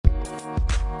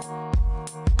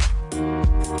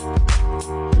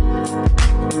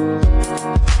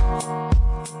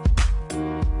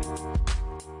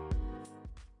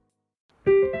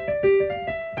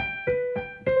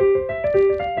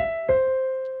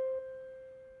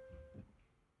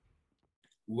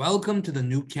Welcome to the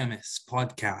New Chemist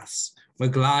podcast. We're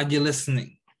glad you're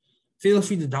listening. Feel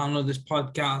free to download this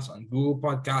podcast on Google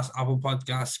Podcasts, Apple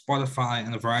Podcasts, Spotify,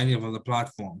 and a variety of other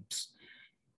platforms.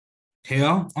 Here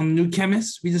on the New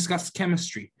Chemist, we discuss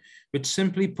chemistry, which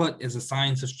simply put is the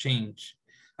science of change,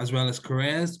 as well as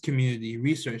careers, community,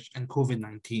 research, and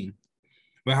COVID-19.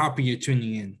 We're happy you're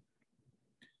tuning in.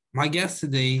 My guest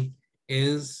today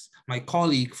is my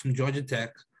colleague from Georgia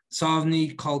Tech,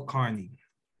 Savni Kulkarni.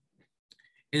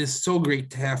 It is so great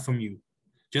to hear from you.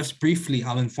 Just briefly,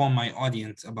 I'll inform my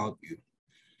audience about you.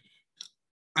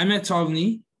 I met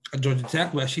Savni at Georgia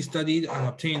Tech, where she studied and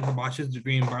obtained her bachelor's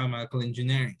degree in biomedical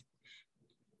engineering.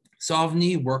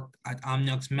 Savni worked at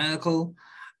Amniox Medical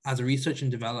as a research and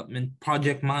development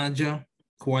project manager,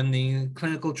 coordinating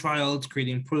clinical trials,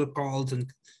 creating protocols,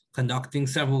 and conducting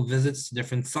several visits to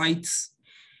different sites.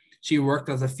 She worked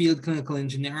as a field clinical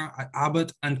engineer at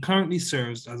Abbott and currently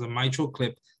serves as a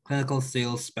MitraClip clinical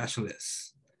sales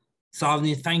specialist.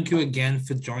 Savni, thank you again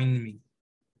for joining me.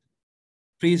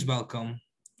 Please welcome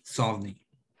Savni.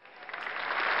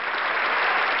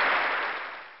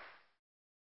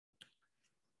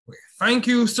 Thank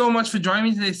you so much for joining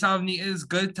me today, Savni. It is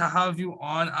good to have you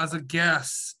on as a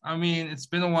guest. I mean, it's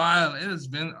been a while. It has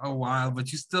been a while,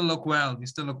 but you still look well.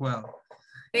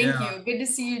 Thank you. Good to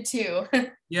see you too.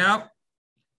 Yeah.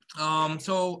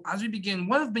 So as we begin,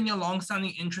 what have been your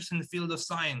long-standing interest in the field of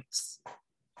science?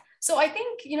 So I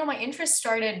think, my interest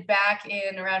started back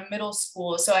in around middle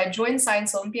school. So I joined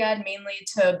Science Olympiad mainly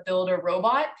to build a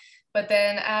robot. But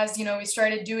then as, we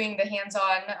started doing the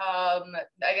hands-on,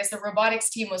 I guess the robotics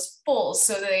team was full.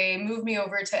 So they moved me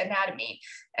over to anatomy.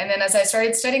 And then as I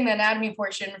started studying the anatomy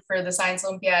portion for the Science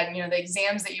Olympiad, the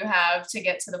exams that you have to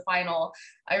get to the final,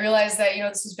 I realized that,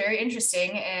 this was very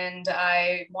interesting and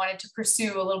I wanted to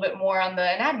pursue a little bit more on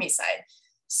the anatomy side.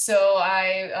 So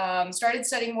I started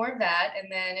studying more of that.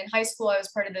 And then in high school, I was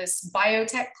part of this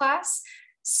biotech class.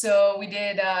 So we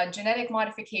did genetic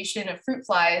modification of fruit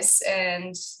flies,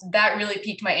 and that really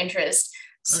piqued my interest.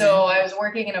 So I was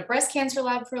working in a breast cancer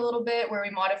lab for a little bit where we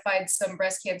modified some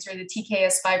breast cancer, the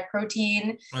TKS5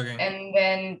 protein. And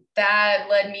then that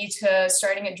led me to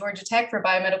starting at Georgia Tech for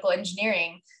biomedical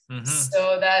engineering.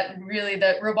 So that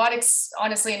robotics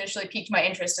honestly initially piqued my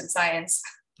interest in science.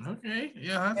 Okay.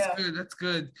 Yeah, good. That's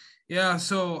good. Yeah.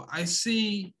 So I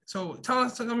see. So tell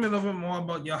me a little bit more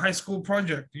about your high school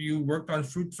project. You worked on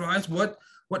fruit flies. What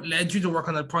led you to work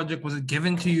on that project? Was it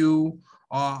given to you?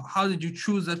 Or how did you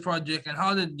choose that project? And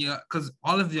how did because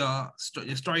all of your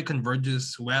story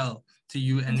converges well to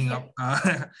you ending up as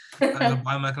a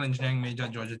biomedical engineering major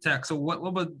at Georgia Tech. So what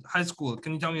about high school?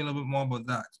 Can you tell me a little bit more about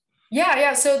that?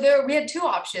 Yeah. So we had two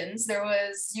options.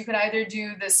 You could either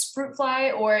do this fruit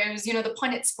fly or it was, the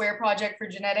Punnett Square project for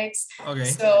genetics.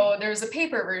 So there was a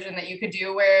paper version that you could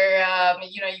do where,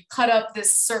 you cut up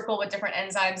this circle with different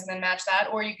enzymes and then match that,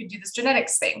 or you could do this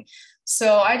genetics thing.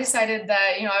 So I decided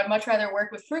that, I'd much rather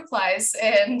work with fruit flies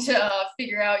and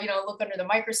figure out, look under the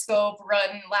microscope,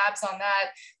 run labs on that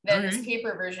than this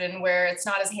paper version where it's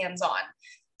not as hands-on.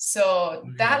 So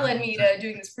that led me to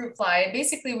doing this fruit fly. And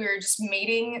basically we were just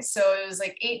mating. So it was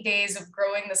like 8 days of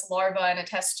growing this larva in a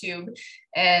test tube,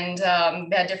 and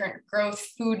they had different growth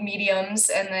food mediums.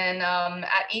 And then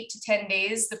at 8 to 10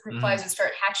 days, the fruit flies would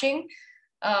start hatching.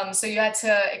 So you had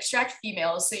to extract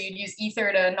females. So you'd use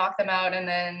ether to knock them out, and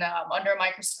then under a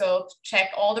microscope,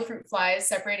 check all the fruit flies,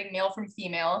 separating male from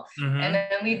female, and then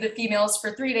leave the females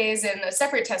for 3 days in a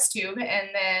separate test tube. And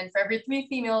then for every 3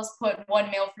 females, put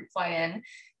 1 male fruit fly in.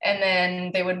 And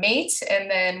then they would mate. And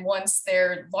then once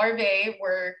their larvae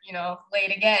were,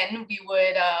 laid again, we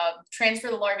would transfer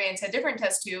the larvae into a different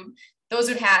test tube. Those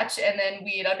would hatch, and then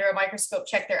we'd, under a microscope,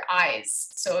 check their eyes.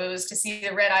 So it was to see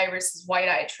the red eye versus white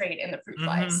eye trait in the fruit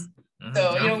flies.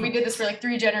 So, we did this for like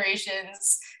 3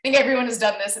 generations. I think everyone has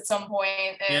done this at some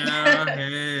point. And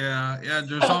Yeah.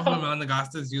 Drosophila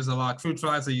melanogaster is used a lot. Fruit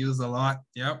flies are used a lot.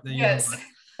 Yep. Yes.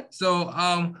 So,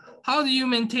 how do you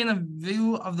maintain a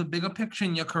view of the bigger picture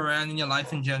in your career and in your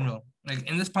life in general? Like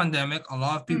in this pandemic, a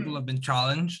lot of people have been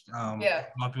challenged. A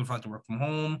lot of people have had to work from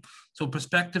home. So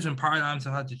perspectives and paradigms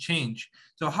have had to change.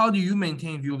 So how do you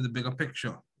maintain a view of the bigger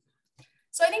picture?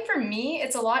 So I think for me,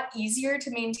 it's a lot easier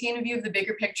to maintain a view of the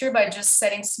bigger picture by just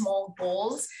setting small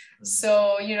goals.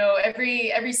 So,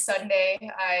 every Sunday,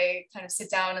 I kind of sit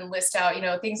down and list out,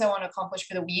 things I want to accomplish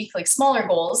for the week, like smaller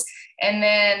goals. And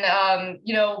then,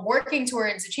 working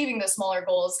towards achieving those smaller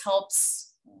goals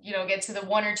helps get to the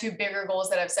 1 or 2 bigger goals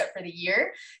that I've set for the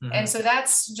year. And so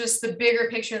that's just the bigger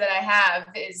picture that I have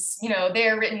is,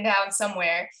 they're written down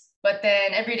somewhere. But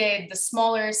then every day, the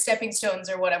smaller stepping stones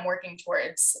are what I'm working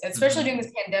towards. Especially during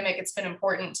this pandemic, it's been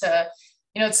important to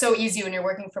it's so easy when you're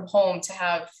working from home to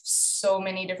have so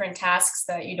many different tasks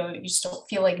that you just don't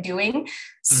feel like doing.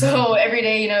 So every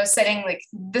day, setting like,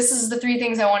 this is the 3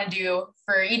 things I want to do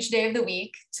for each day of the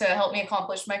week to help me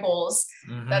accomplish my goals.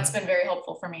 That's been very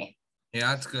helpful for me.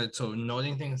 Yeah, that's good. So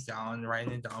noting things down,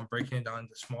 writing it down, breaking it down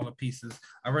into smaller pieces.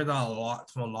 I've read that a lot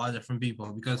from a lot of different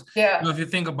people because if you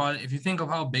think about it, if you think of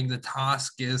how big the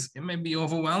task is, it may be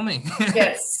overwhelming.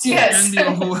 Yes. It can be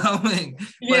overwhelming.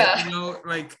 Yeah. But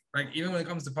like even when it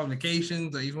comes to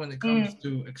publications or even when it comes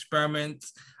to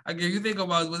experiments, like if you think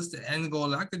about what's the end goal,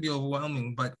 that could be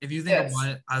overwhelming. But if you think about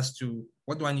it as to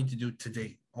what do I need to do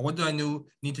today? Or what do I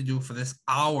need to do for this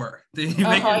hour? Then you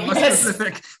make it more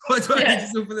specific. What do I need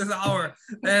to do for this hour?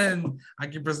 Then I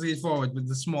can proceed forward with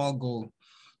the small goal.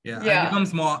 Yeah. It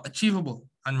becomes more achievable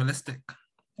and realistic.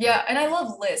 Yeah, and I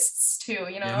love lists too,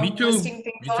 me too. Listing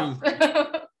things off.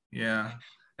 Yeah.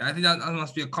 I think that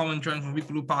must be a common trend for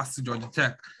people who pass to Georgia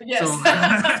Tech. Yes.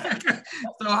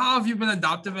 So how have you been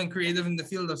adaptive and creative in the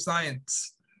field of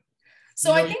science?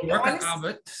 So I think you work at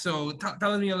Abbott. So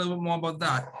tell me a little bit more about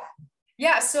that.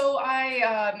 Yeah, so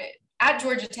I, at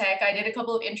Georgia Tech, I did a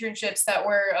couple of internships that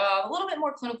were a little bit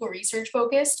more clinical research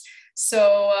focused.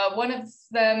 So one of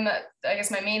them, I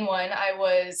guess my main one, I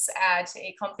was at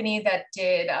a company that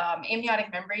did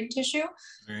amniotic membrane tissue.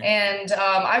 And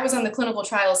I was on the clinical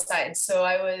trial side. So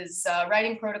I was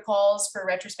writing protocols for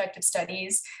retrospective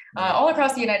studies all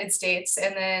across the United States.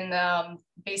 And then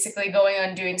basically going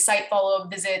on doing site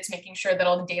follow-up visits, making sure that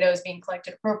all the data was being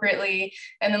collected appropriately.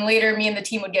 And then later me and the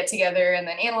team would get together and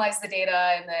then analyze the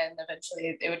data. And then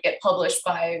eventually it would get published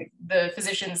by the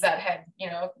physicians that had,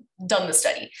 done the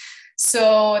study.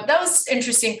 So that was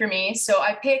interesting for me. So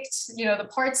I picked, the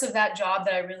parts of that job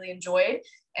that I really enjoyed.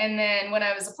 And then when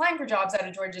I was applying for jobs out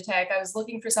of Georgia Tech, I was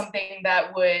looking for something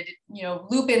that would,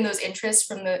 loop in those interests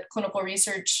from the clinical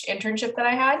research internship that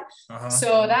I had.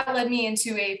 So that led me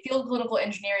into a field clinical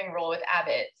engineering role with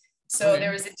Abbott. So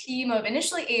there was a team of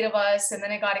initially 8 of us, and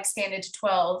then it got expanded to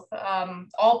 12,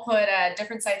 all put at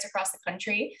different sites across the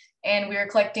country. And we were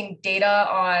collecting data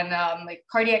on like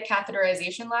cardiac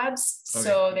catheterization labs.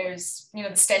 So there's, the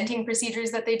stenting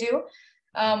procedures that they do.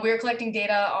 We were collecting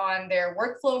data on their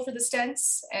workflow for the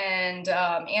stents and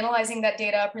analyzing that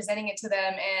data, presenting it to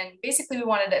them. And basically we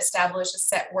wanted to establish a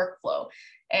set workflow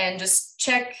and just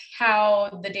check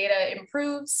how the data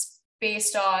improves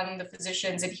based on the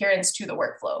physician's adherence to the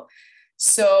workflow.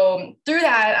 So through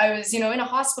that, I was, in a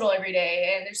hospital every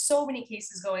day, and there's so many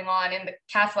cases going on in the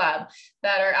cath lab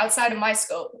that are outside of my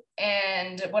scope.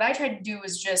 And what I tried to do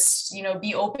was just,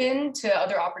 be open to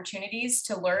other opportunities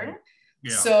to learn.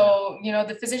 So,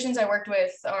 the physicians I worked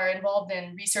with are involved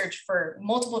in research for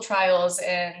multiple trials.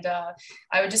 And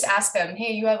I would just ask them,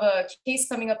 hey, you have a case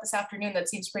coming up this afternoon that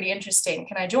seems pretty interesting.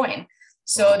 Can I join?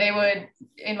 So they would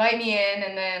invite me in,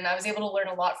 and then I was able to learn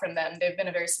a lot from them. They've been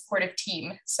a very supportive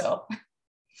team. So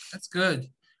that's good.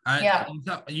 I've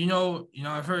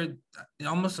heard it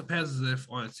almost appears as if,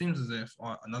 or it seems as if,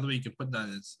 or another way you could put that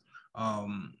is,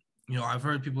 I've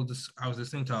heard people I was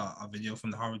listening to a video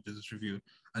from the Harvard Business Review,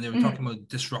 and they were talking about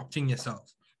disrupting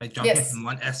yourself, like jumping from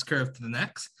one S curve to the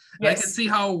next. And I can see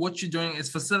how what you're doing is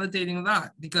facilitating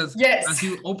that, because as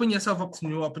you open yourself up to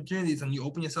new opportunities and you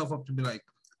open yourself up to be like,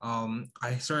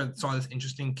 I saw this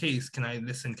interesting case. Can I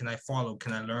listen? Can I follow?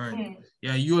 Can I learn?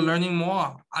 Yeah, you are learning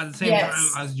more at the same time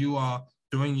as you are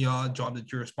doing your job that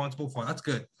you're responsible for. That's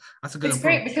good. That's a good approach.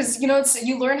 Great because,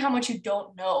 you learn how much you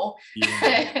don't know.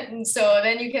 And so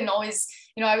then you can always,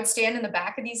 I would stand in the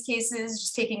back of these cases,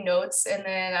 just taking notes. And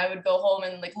then I would go home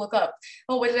and look up,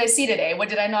 oh, what did I see today? What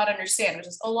did I not understand? Which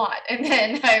is a lot. And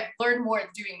then I learned more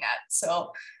doing that.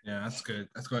 So yeah, that's good.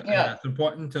 That's good. Yeah. It's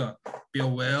important to be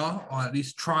aware, or at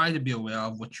least try to be aware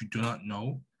of what you do not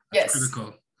know. That's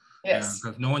critical. Yes.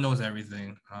 Because no one knows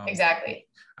everything. Exactly.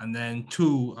 And then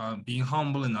 2, being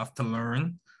humble enough to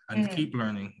learn and to keep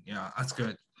learning. Yeah, that's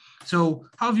good. So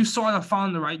how have you sort of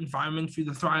found the right environment for you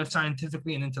to thrive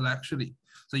scientifically and intellectually?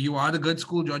 So you are at a good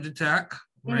school, Georgia Tech,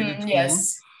 very good school.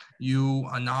 Yes. You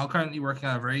are now currently working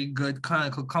at a very good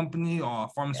clinical company or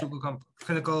pharmaceutical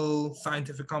clinical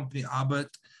scientific company, Abbott.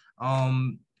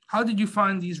 How did you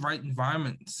find these right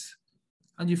environments?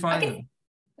 How did you find them?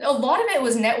 A lot of it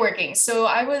was networking. So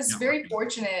I was very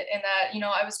fortunate in that,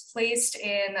 I was placed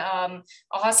in a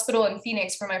hospital in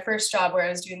Phoenix for my first job where I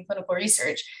was doing clinical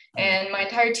research. And my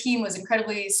entire team was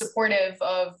incredibly supportive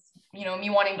of, me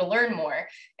wanting to learn more.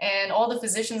 And all the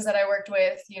physicians that I worked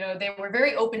with, they were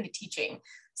very open to teaching.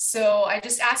 So I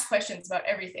just asked questions about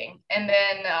everything. And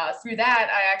then through that,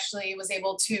 I actually was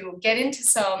able to get into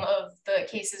some of the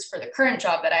cases for the current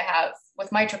job that I have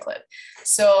with MitraClip.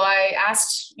 So I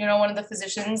asked, one of the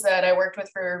physicians that I worked with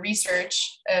for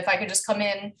research if I could just come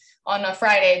in on a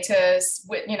Friday to,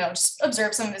 just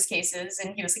observe some of his cases.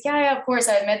 And he was like, yeah, of course.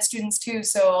 I have med students too,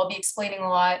 so I'll be explaining a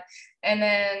lot. And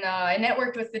then I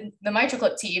networked with the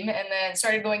MitraClip team and then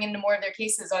started going into more of their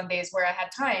cases on days where I had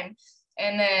time.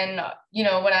 And then,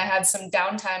 when I had some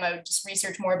downtime, I would just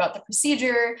research more about the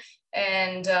procedure.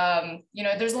 And,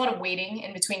 there's a lot of waiting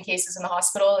in between cases in the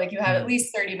hospital. Like you have at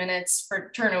least 30 minutes for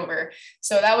turnover.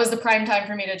 So that was the prime time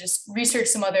for me to just research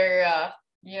some other,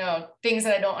 things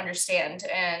that I don't understand.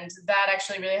 And that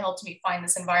actually really helped me find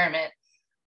this environment.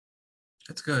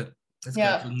 That's good. That's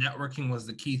good. So networking was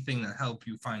the key thing that helped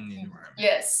you find the environment.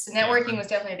 Yes, networking was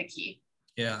definitely the key.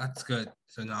 Yeah, that's good.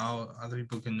 So now other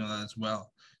people can know that as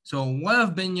well. So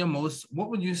what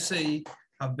would you say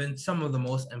have been some of the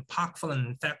most impactful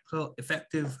and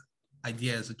effective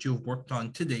ideas that you've worked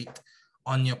on to date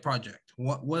on your project?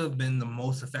 What would have been the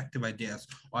most effective ideas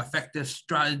or effective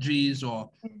strategies, or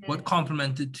what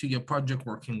complemented to your project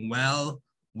working well?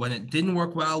 When it didn't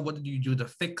work well, what did you do to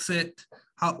fix it?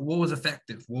 What was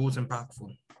effective? What was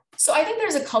impactful? So I think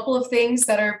there's a couple of things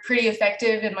that are pretty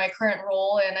effective in my current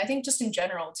role. And I think just in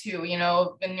general too,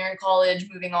 when you're in college,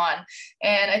 moving on.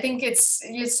 And I think it's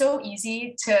so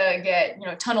easy to get,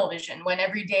 tunnel vision when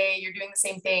every day you're doing the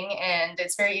same thing. And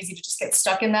it's very easy to just get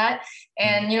stuck in that.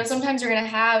 And, sometimes you're going to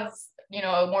have,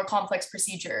 a more complex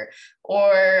procedure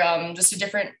or just a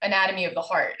different anatomy of the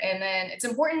heart. And then it's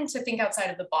important to think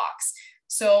outside of the box.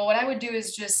 So what I would do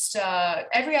is just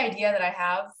every idea that I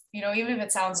have, even if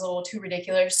it sounds a little too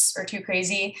ridiculous or too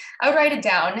crazy, I would write it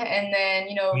down. And then,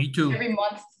 every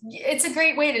month, it's a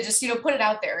great way to just, put it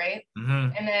out there, right?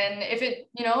 And then if it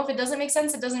doesn't make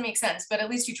sense, it doesn't make sense, but at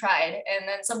least you tried. And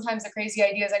then sometimes the crazy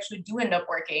ideas actually do end up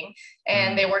working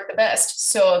and they work the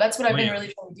best. So that's what I've been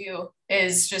really trying to do,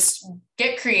 is just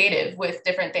get creative with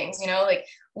different things, like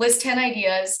list 10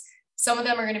 ideas. Some of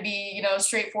them are going to be,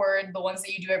 straightforward, the ones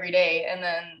that you do every day. And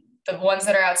then the ones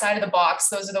that are outside of the box,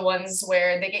 those are the ones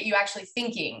where they get you actually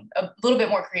thinking a little bit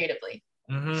more creatively.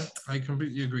 I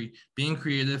completely agree. Being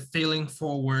creative, failing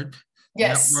forward,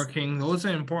 networking, those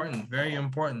are important, very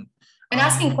important. And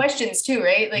asking questions too,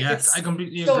 right? Like, yes, I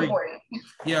completely so agree. important.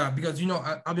 Yeah, because,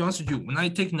 I'll be honest with you, when I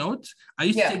take notes, I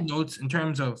used to take notes in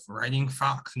terms of writing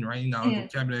facts and writing down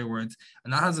vocabulary words,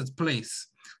 and that has its place.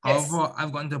 However,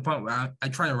 I've gotten to a point where I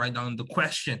try to write down the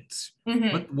questions.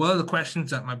 What are the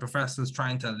questions that my professor is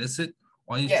trying to elicit,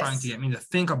 or he's trying to get me to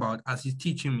think about as he's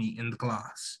teaching me in the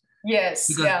class? Yes.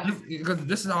 Because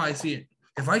this is how I see it.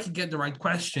 If I could get the right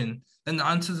question, then the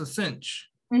answer's a cinch.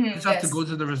 You just have to go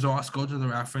to the resource, go to the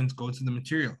reference, go to the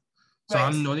material. So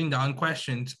I'm noting down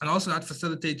questions. And also that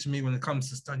facilitates me when it comes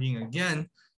to studying again.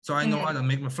 So I know how to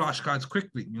make my flashcards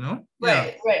quickly,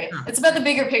 Right. Yeah. It's about the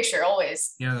bigger picture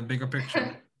always. Yeah, the bigger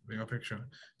picture.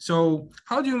 So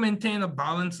how do you maintain a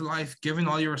balanced life given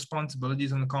all your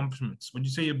responsibilities and accomplishments? Would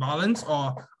you say you're balanced,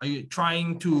 or are you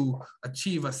trying to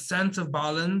achieve a sense of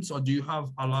balance, or do you have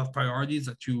a lot of priorities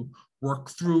that you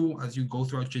work through as you go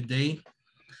throughout your day?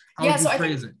 How would you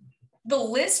phrase it? The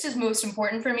list is most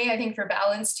important for me, I think, for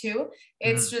balance too.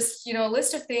 It's just, a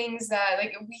list of things that,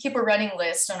 like, we keep a running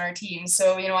list on our team.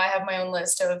 So, I have my own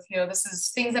list of, this is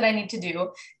things that I need to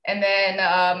do. And then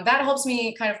that helps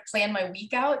me kind of plan my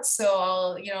week out. So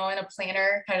I'll, in a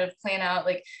planner, kind of plan out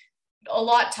like a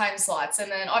lot time slots.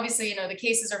 And then obviously, the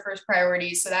cases are first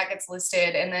priority. So that gets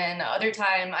listed. And then other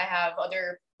time I have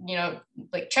other,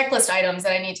 like checklist items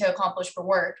that I need to accomplish for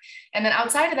work. And then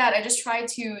outside of that, I just try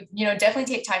to,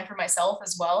 definitely take time for myself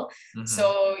as well.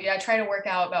 So I try to work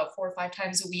out about 4 or 5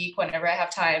 times a week whenever I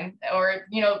have time. Or,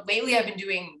 lately I've been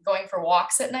going for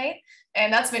walks at night,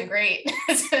 and that's been great.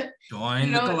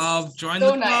 Join the club.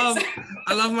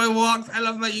 I love my walks. I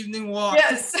love my evening walks.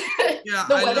 Yes. Yeah.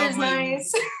 The weather's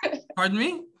nice. Pardon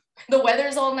me? The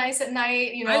weather's all nice at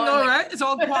night, I know, right? It's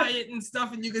all quiet and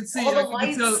stuff, and you can see all the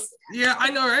lights. Yeah,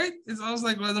 I know, right? It's almost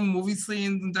like one of the movie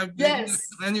scenes and type. Yes.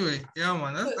 Anyway, yeah,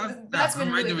 man. That's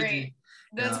been really great.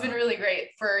 That's been really great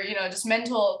for, just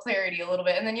mental clarity a little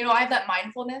bit. And then, I have that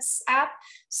mindfulness app.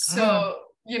 So,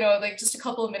 like just a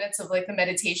couple of minutes of like the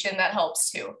meditation, that helps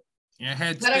too. Yeah,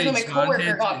 headspace. Then actually my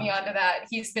coworker got me onto that.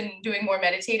 He's been doing more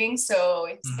meditating. So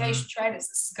he's like, you should try this.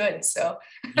 This is good. So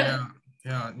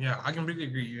Yeah, I completely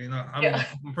agree. I'm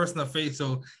a person of faith,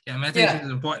 so meditation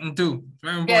is important too. It's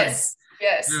very important.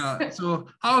 Yes. Yeah. So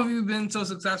how have you been so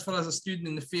successful as a student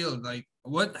in the field? Like,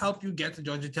 what helped you get to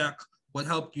Georgia Tech? What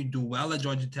helped you do well at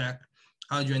Georgia Tech?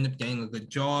 How did you end up getting a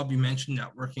good job? You mentioned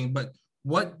networking, but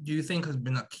what do you think has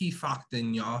been a key factor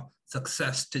in your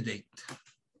success to date?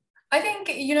 I think,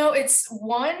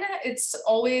 it's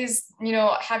always,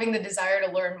 having the desire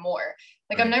to learn more.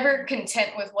 Like, right. I'm never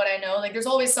content with what I know. Like, there's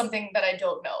always something that I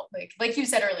don't know. Like you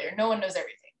said earlier, no one knows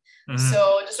everything. Mm-hmm.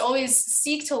 So just always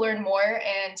seek to learn more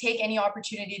and take any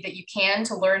opportunity that you can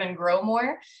to learn and grow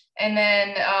more. And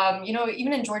then,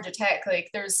 even in Georgia Tech, like,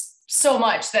 there's so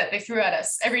much that they threw at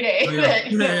us every day. Oh, yeah.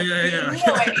 That, no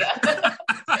idea.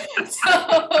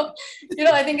 So,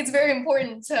 I think it's very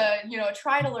important to,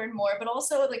 try to learn more, but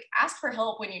also like ask for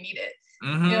help when you need it.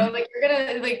 Mm-hmm. Like, you're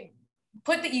gonna like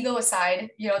put the ego aside.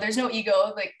 There's no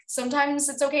ego. Like, sometimes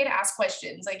it's okay to ask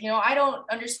questions. Like, I don't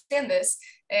understand this.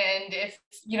 And if,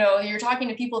 you're talking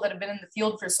to people that have been in the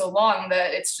field for so long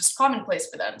that it's just commonplace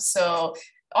for them. So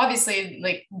obviously,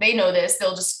 like, they know this,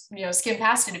 they'll just, skim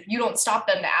past it if you don't stop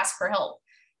them to ask for help.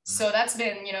 So that's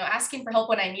been, asking for help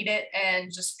when I need it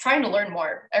and just trying to learn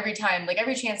more every time, like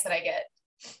every chance that I get.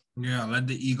 Yeah, let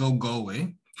the ego go, eh?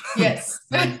 Yes.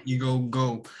 Let the ego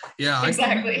go. Yeah,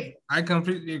 exactly. I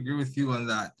completely agree with you on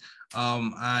that.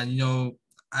 And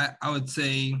I would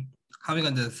say having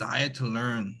a desire to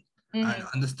learn and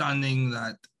understanding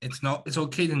that it's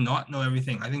okay to not know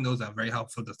everything. I think those are very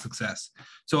helpful to success.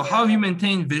 So how have you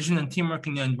maintained vision and teamwork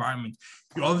in your environment?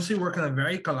 You obviously work in a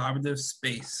very collaborative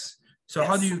space. So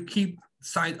how do you keep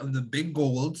sight of the big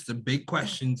goals, the big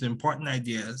questions, the important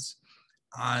ideas,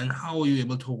 and how are you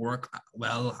able to work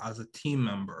well as a team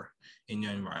member in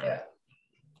your environment? Yeah.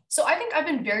 So I think I've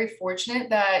been very fortunate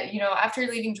that, after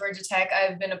leaving Georgia Tech,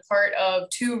 I've been a part of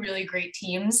two really great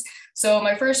teams. So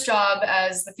my first job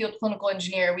as the field clinical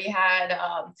engineer, we had,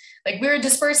 we were a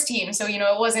dispersed team. So, we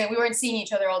weren't seeing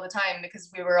each other all the time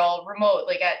because we were all remote,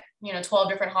 like at, 12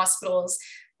 different hospitals.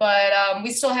 But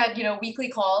we still had, weekly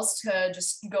calls to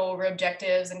just go over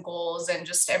objectives and goals, and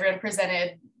just everyone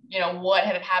presented, what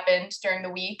had happened during the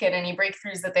week and any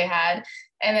breakthroughs that they had.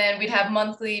 And then we'd have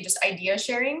monthly just idea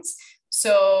sharings.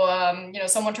 So,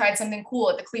 someone tried something cool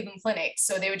at the Cleveland Clinic,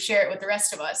 so they would share it with the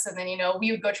rest of us. And then,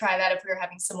 we would go try that if we were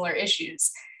having similar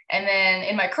issues. And then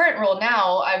in my current role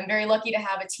now, I'm very lucky to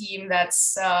have a team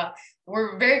that's,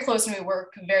 we're very close and we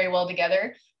work very well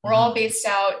together. We're all based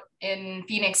out in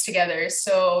Phoenix together.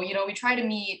 So, we try to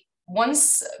meet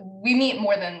we meet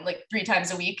more than like 3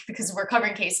 times a week because we're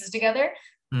covering cases together.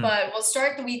 But we'll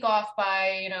start the week off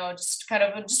by, just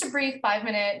a brief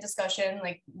 5-minute discussion.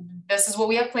 Like, this is what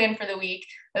we have planned for the week.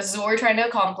 This is what we're trying to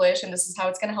accomplish. And this is how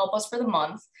it's going to help us for the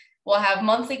month. We'll have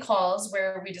monthly calls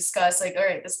where we discuss like, all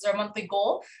right, this is our monthly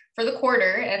goal for the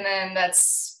quarter. And then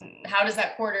that's how does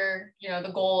that quarter,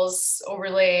 the goals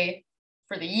overlay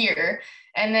for the year.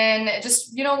 And then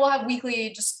just, we'll have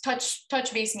weekly just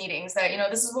touch base meetings that,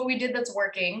 this is what we did that's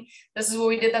working. This is what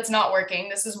we did that's not working.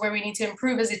 This is where we need to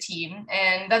improve as a team.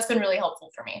 And that's been really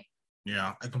helpful for me.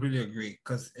 Yeah, I completely agree.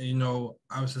 Because,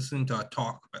 I was listening to a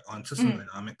talk on system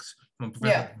dynamics from a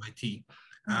professor at MIT.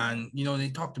 And, they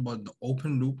talked about the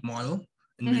open loop model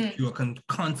in which you are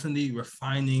constantly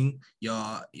refining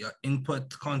your input,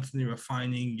 constantly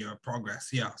refining your progress.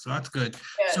 Yeah, so that's good.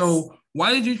 Yes. So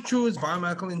why did you choose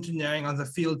biomedical engineering as a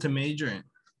field to major in?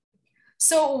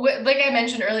 So like I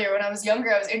mentioned earlier, when I was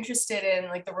younger, I was interested in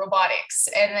like the robotics,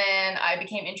 and then I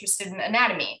became interested in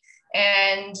anatomy.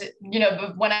 And,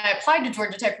 when I applied to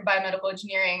Georgia Tech for biomedical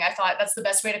engineering, I thought that's the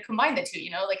best way to combine the two,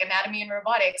 like anatomy and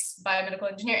robotics, biomedical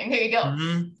engineering. There you go.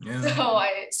 Yeah. So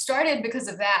I started because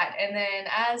of that. And then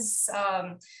as,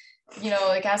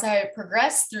 as I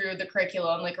progressed through the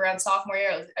curriculum, like around sophomore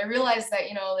year, I realized that,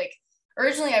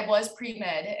 originally I was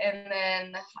pre-med, and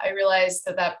then I realized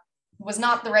that was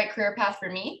not the right career path for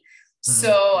me.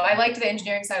 So I liked the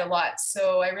engineering side a lot.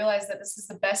 So I realized that this is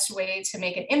the best way to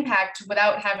make an impact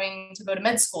without having to go to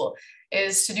med school,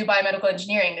 is to do biomedical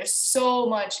engineering. There's so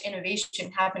much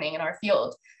innovation happening in our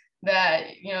field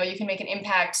that, you can make an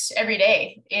impact every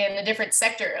day in a different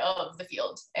sector of the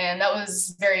field. And that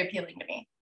was very appealing to me.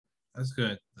 That's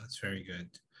good. That's very good.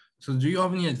 So do you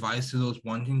have any advice to those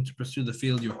wanting to pursue the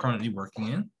field you're currently working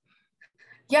in?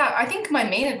 Yeah, I think my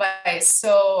main advice.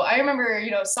 So I remember,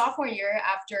 sophomore year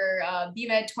after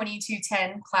BMed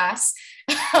 2210 class,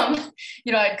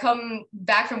 I'd come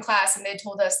back from class and they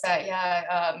told us that,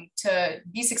 to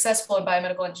be successful in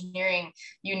biomedical engineering,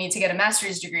 you need to get a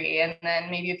master's degree and then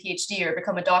maybe a PhD or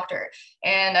become a doctor.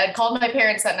 And I'd called my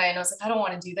parents that night and I was like, I don't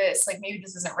want to do this. Like, maybe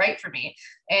this isn't right for me.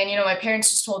 And, my parents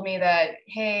just told me that,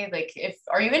 hey, like,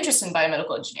 are you interested in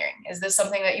biomedical engineering? Is this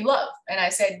something that you love? And I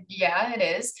said, yeah, it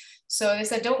is. So they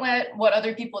said, don't let what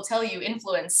other people tell you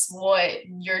influence what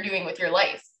you're doing with your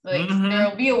life. Like,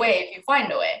 there'll be a way if you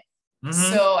find a way.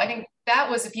 So I think that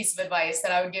was a piece of advice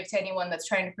that I would give to anyone that's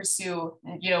trying to pursue,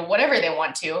 whatever they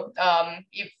want to.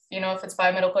 If it's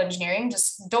biomedical engineering,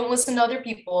 just don't listen to other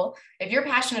people. If you're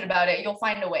passionate about it, you'll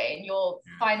find a way and you'll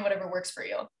find whatever works for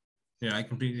you. Yeah, I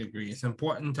completely agree. It's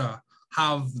important to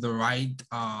have the right,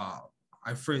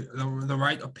 the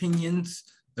right opinions,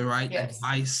 the right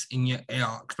advice in your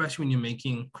especially when you're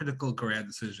making critical career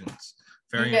decisions.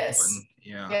 Very important.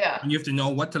 Yeah. And you have to know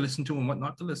what to listen to and what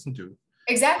not to listen to.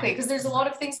 Exactly, because there's a lot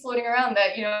of things floating around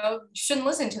that, you shouldn't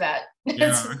listen to that.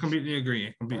 Yeah, I completely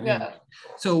agree. Agree.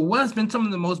 So what has been some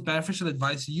of the most beneficial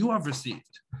advice you have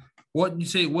received? What you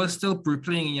say was still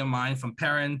replaying in your mind from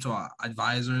parents or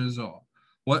advisors, or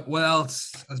what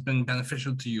else has been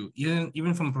beneficial to you,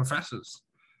 even from professors?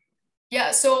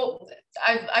 Yeah, so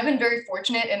I've been very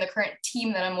fortunate in the current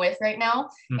team that I'm with right now.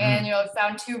 And, I've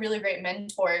found two really great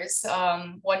mentors,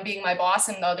 one being my boss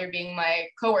and the other being my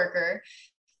coworker.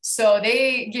 So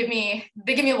they give me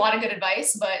a lot of good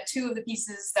advice, but two of the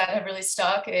pieces that have really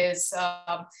stuck is,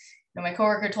 my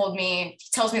coworker tells me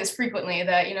this frequently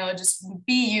that, just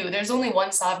be you. There's only one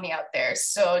Savni out there.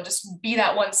 So just be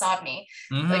that one Savni.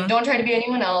 Like, don't try to be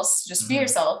anyone else. Just be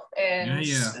yourself. And,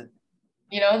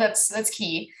 that's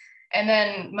key. And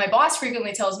then my boss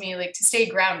frequently tells me, like, to stay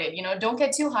grounded, don't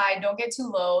get too high, don't get too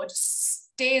low,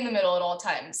 just stay in the middle at all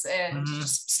times and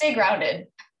just stay grounded.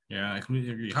 Yeah, I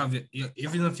completely agree.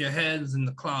 Even if your head's in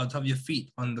the clouds, have your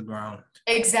feet on the ground.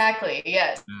 Exactly.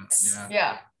 Yes.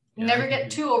 Yeah. Never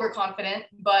get too overconfident,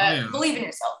 but believe in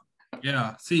yourself.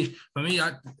 Yeah. See, for me,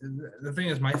 the thing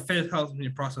is, my faith helps me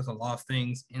process a lot of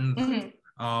things.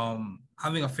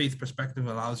 Having a faith perspective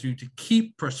allows you to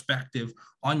keep perspective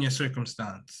on your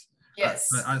circumstance. Yes.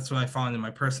 That's what I found in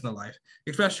my personal life,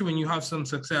 especially when you have some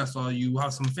success or you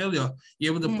have some failure,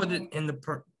 you're able to put it in the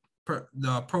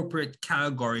appropriate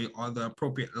category or the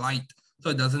appropriate light, so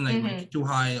it doesn't make you too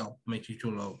high or make you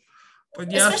too low. But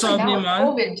yeah, especially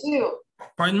now with COVID too.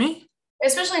 Pardon me?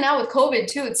 Especially now with COVID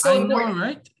too, it's so important.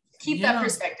 Right? Keep that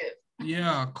perspective.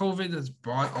 Yeah, COVID has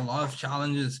brought a lot of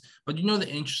challenges, but the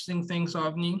interesting thing,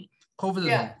 Savni,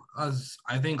 COVID has,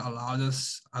 I think, allowed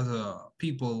us as a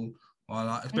people,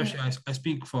 especially I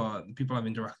speak for the people I've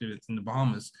interacted with in the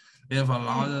Bahamas, they have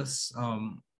allowed us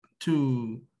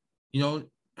to,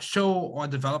 show or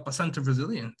develop a sense of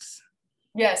resilience.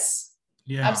 Yes.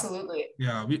 Yeah. Absolutely.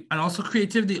 Yeah. And also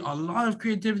creativity. A lot of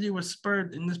creativity was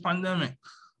spurred in this pandemic.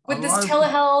 With this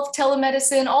telehealth,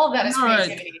 telemedicine, all of that is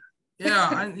creativity.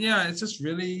 Right. Yeah. It's just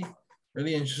really,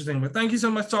 really interesting. But thank you so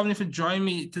much, Savni, for joining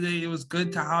me today. It was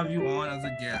good to have you on as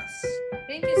a guest.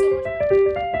 Thank you so much.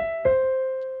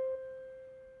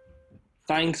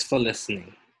 Thanks for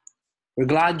listening. We're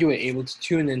glad you were able to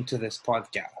tune into this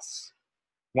podcast.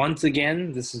 Once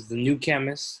again, this is The New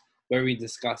Chemist, where we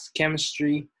discuss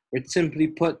chemistry, which simply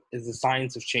put is the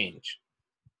science of change,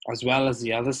 as well as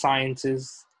the other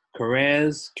sciences,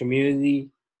 careers, community,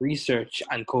 research,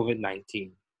 and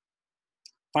COVID-19.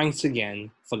 Thanks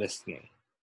again for listening.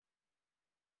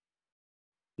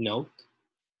 Note,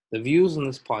 the views on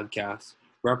this podcast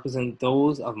represent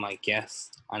those of my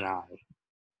guests and I.